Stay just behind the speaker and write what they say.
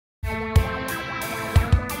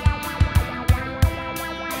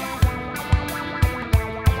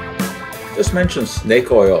Just mention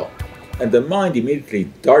snake oil, and the mind immediately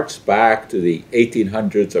darts back to the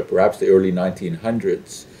 1800s or perhaps the early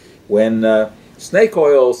 1900s, when snake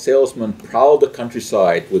oil salesmen prowled the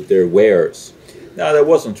countryside with their wares. Now, there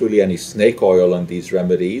wasn't really any snake oil in these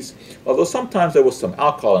remedies, although sometimes there was some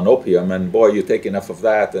alcohol and opium, and boy, you take enough of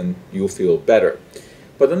that and you'll feel better.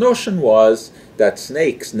 But the notion was that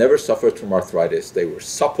snakes never suffered from arthritis. They were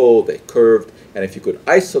supple, they curved, and if you could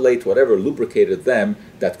isolate whatever lubricated them,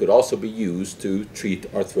 that could also be used to treat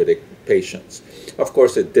arthritic patients. Of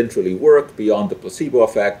course, it didn't really work beyond the placebo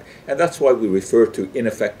effect, and that's why we refer to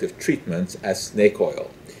ineffective treatments as snake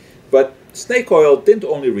oil. But snake oil didn't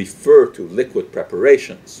only refer to liquid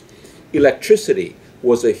preparations. Electricity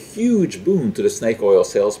was a huge boon to the snake oil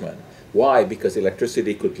salesman. Why? Because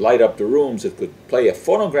electricity could light up the rooms, it could play a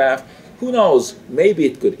phonograph, who knows, maybe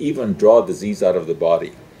it could even draw disease out of the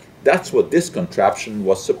body. That's what this contraption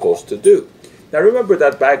was supposed to do. Now remember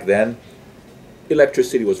that back then,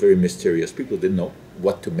 electricity was very mysterious. People didn't know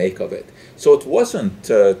what to make of it. So it wasn't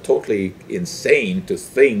totally insane to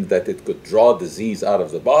think that it could draw disease out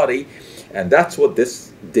of the body, and that's what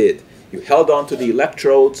this did. You held on to the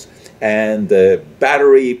electrodes, and the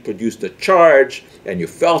battery produced a charge, and you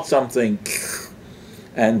felt something,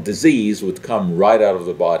 and disease would come right out of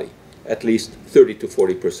the body, at least 30 to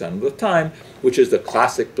 40% of the time, which is the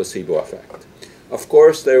classic placebo effect. Of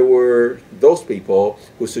course, there were those people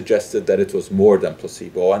who suggested that it was more than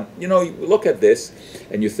placebo. And, you know, you look at this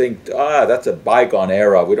and you think, that's a bygone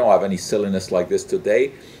era. We don't have any silliness like this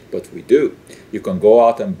today. But we do. You can go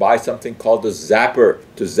out and buy something called the zapper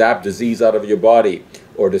to zap disease out of your body,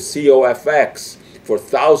 or the COFX. For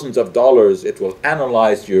thousands of dollars, it will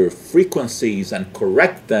analyze your frequencies and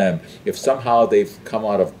correct them if somehow they've come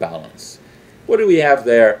out of balance. What do we have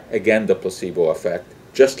there? Again, the placebo effect,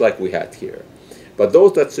 just like we had here. But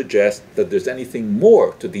those that suggest that there's anything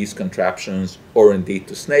more to these contraptions, or indeed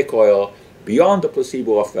to snake oil, beyond the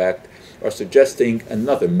placebo effect, are suggesting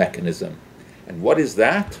another mechanism. And what is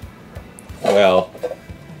that? Well,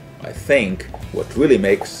 I think what really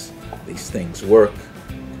makes these things work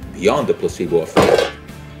beyond the placebo effect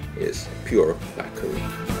is pure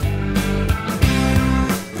quackery.